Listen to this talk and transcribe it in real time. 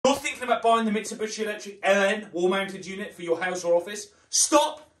about buying the Mitsubishi Electric LN wall-mounted unit for your house or office?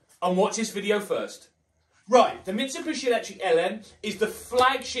 Stop and watch this video first. Right, the Mitsubishi Electric LN is the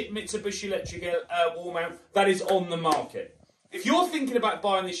flagship Mitsubishi Electric wall mount that is on the market. If you're thinking about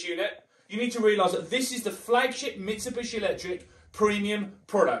buying this unit, you need to realise that this is the flagship Mitsubishi Electric premium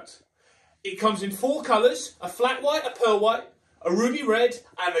product. It comes in 4 colours: a flat white, a pearl white, a ruby red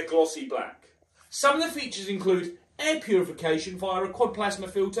and a glossy black. Some of the features include air purification via a quad plasma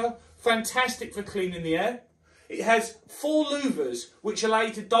filter, fantastic for cleaning the air. It has 4 louvers which allow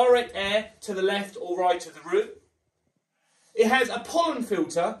you to direct air to the left or right of the room. It has a pollen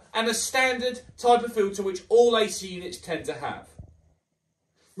filter and a standard type of filter which all AC units tend to have.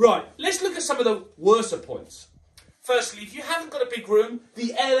 Right, let's look at some of the worser points. Firstly, if you haven't got a big room,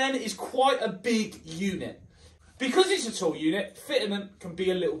 the LN is quite a big unit. Because it's a tall unit, fitting them can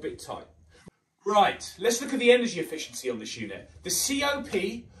be a little bit tight. Right, let's look at the energy efficiency on this unit. The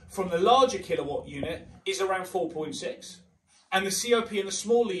COP from the larger kilowatt unit is around 4.6 and the COP in the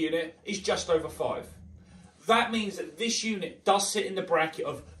smaller unit is just over 5. That means that this unit does sit in the bracket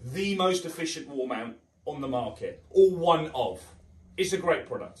of the most efficient wall mount on the market, or one of. It's a great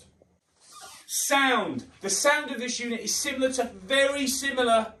product. Sound. The sound of this unit is similar to very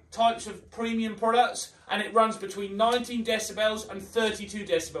similar types of premium products, and it runs between 19 decibels and 32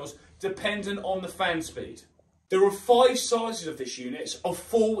 decibels, dependent on the fan speed. There are 5 sizes of this unit, of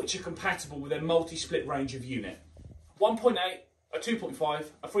 4 which are compatible with their multi-split range of unit. 1.8, a 2.5,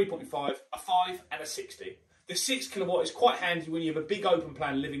 a 3.5, a 5 and a 60. The 6 kilowatt is quite handy when you have a big open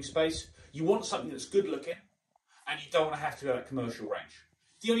plan living space. You want something that's good looking and you don't want to have to go that commercial range.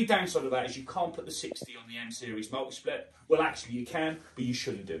 The only downside of that is you can't put the 60 on the M series multi-split. Well, actually you can, but you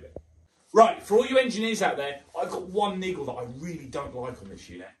shouldn't do it. Right, for all you engineers out there, I've got one niggle that I really don't like on this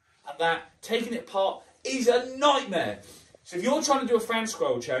unit, and that, taking it apart, is a nightmare. So if you're trying to do a fan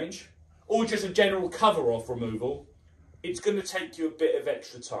scroll change, or just a general cover off removal, it's going to take you a bit of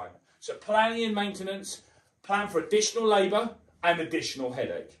extra time. So planning in maintenance, plan for additional labour and additional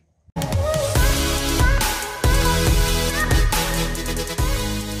headache.